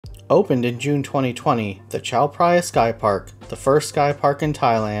Opened in June 2020, the Chao Phraya Sky Park, the first sky park in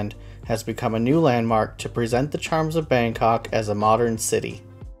Thailand, has become a new landmark to present the charms of Bangkok as a modern city.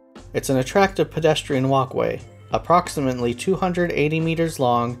 It's an attractive pedestrian walkway, approximately 280 meters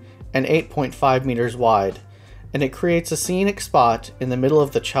long and 8.5 meters wide, and it creates a scenic spot in the middle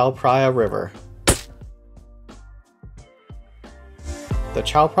of the Chao Phraya River. The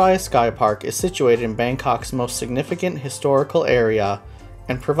Chao Phraya Sky Park is situated in Bangkok's most significant historical area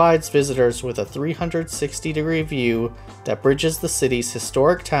and provides visitors with a 360-degree view that bridges the city's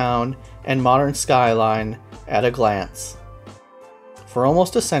historic town and modern skyline at a glance. For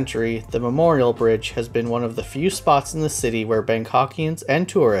almost a century, the Memorial Bridge has been one of the few spots in the city where Bangkokians and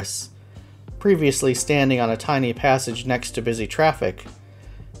tourists, previously standing on a tiny passage next to busy traffic,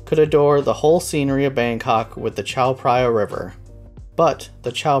 could adore the whole scenery of Bangkok with the Chao Phraya River. But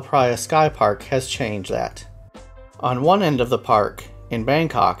the Chao Phraya Sky Park has changed that. On one end of the park, in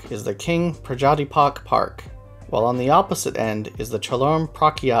Bangkok, is the King Prajadhipak Park, while on the opposite end is the Chalorn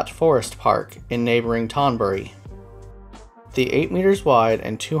Prakyat Forest Park in neighboring Thonburi. The 8 meters wide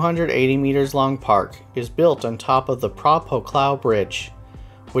and 280 meters long park is built on top of the Phra Poklau Bridge,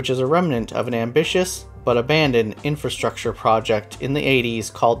 which is a remnant of an ambitious but abandoned infrastructure project in the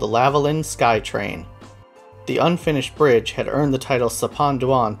 80s called the Lavalin SkyTrain. The unfinished bridge had earned the title Sapan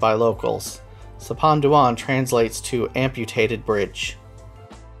Duan by locals. Sapan Duan translates to amputated bridge.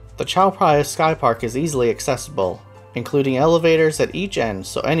 The Chao Phraya Sky Park is easily accessible, including elevators at each end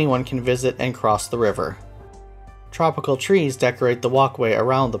so anyone can visit and cross the river. Tropical trees decorate the walkway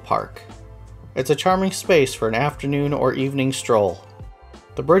around the park. It's a charming space for an afternoon or evening stroll.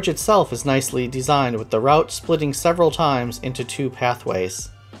 The bridge itself is nicely designed with the route splitting several times into two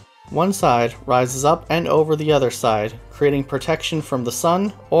pathways. One side rises up and over the other side, creating protection from the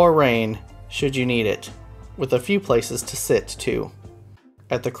sun or rain should you need it, with a few places to sit too.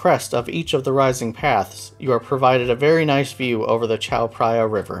 At the crest of each of the rising paths, you are provided a very nice view over the Chao Phraya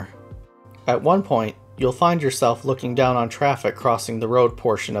River. At one point, you'll find yourself looking down on traffic crossing the road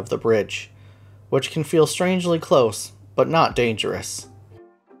portion of the bridge, which can feel strangely close, but not dangerous.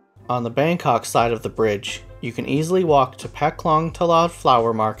 On the Bangkok side of the bridge, you can easily walk to Khlong Talad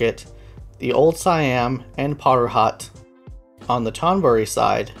Flower Market, the Old Siam, and Potter Hut. On the Thonburi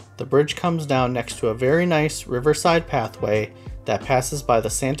side, the bridge comes down next to a very nice riverside pathway that passes by the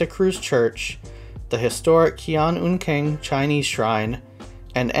Santa Cruz Church, the historic Kian Unkeng Chinese Shrine,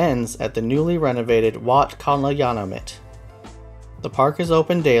 and ends at the newly renovated Wat Kallayanamit. The park is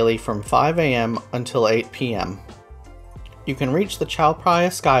open daily from 5 a.m. until 8 p.m. You can reach the Chao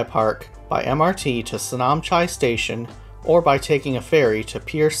Phraya Sky Park by MRT to Sanam Chai Station or by taking a ferry to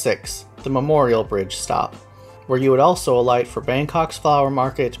Pier 6, the Memorial Bridge stop, where you would also alight for Bangkok's flower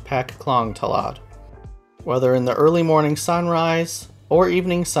market Pak Khlong Talad. Whether in the early morning sunrise or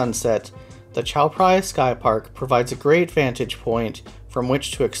evening sunset, the Chao Phraya Sky Park provides a great vantage point from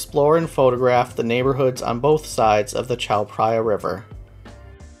which to explore and photograph the neighborhoods on both sides of the Chao Phraya River.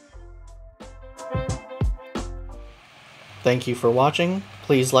 Thank you for watching.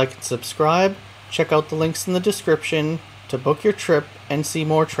 Please like and subscribe. Check out the links in the description to book your trip and see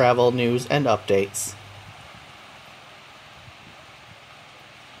more travel news and updates.